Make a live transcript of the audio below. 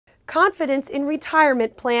Confidence in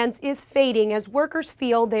retirement plans is fading as workers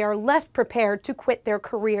feel they are less prepared to quit their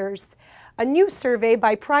careers. A new survey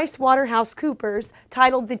by PricewaterhouseCoopers,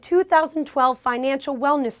 titled the 2012 Financial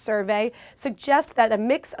Wellness Survey, suggests that a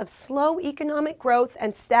mix of slow economic growth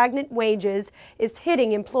and stagnant wages is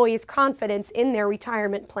hitting employees' confidence in their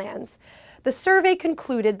retirement plans. The survey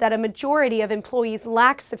concluded that a majority of employees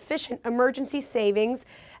lack sufficient emergency savings,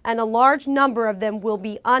 and a large number of them will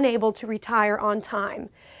be unable to retire on time.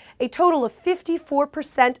 A total of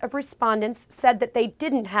 54% of respondents said that they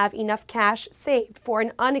didn't have enough cash saved for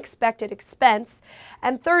an unexpected expense,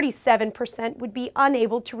 and 37% would be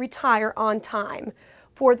unable to retire on time.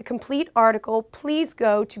 For the complete article, please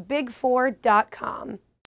go to big4.com.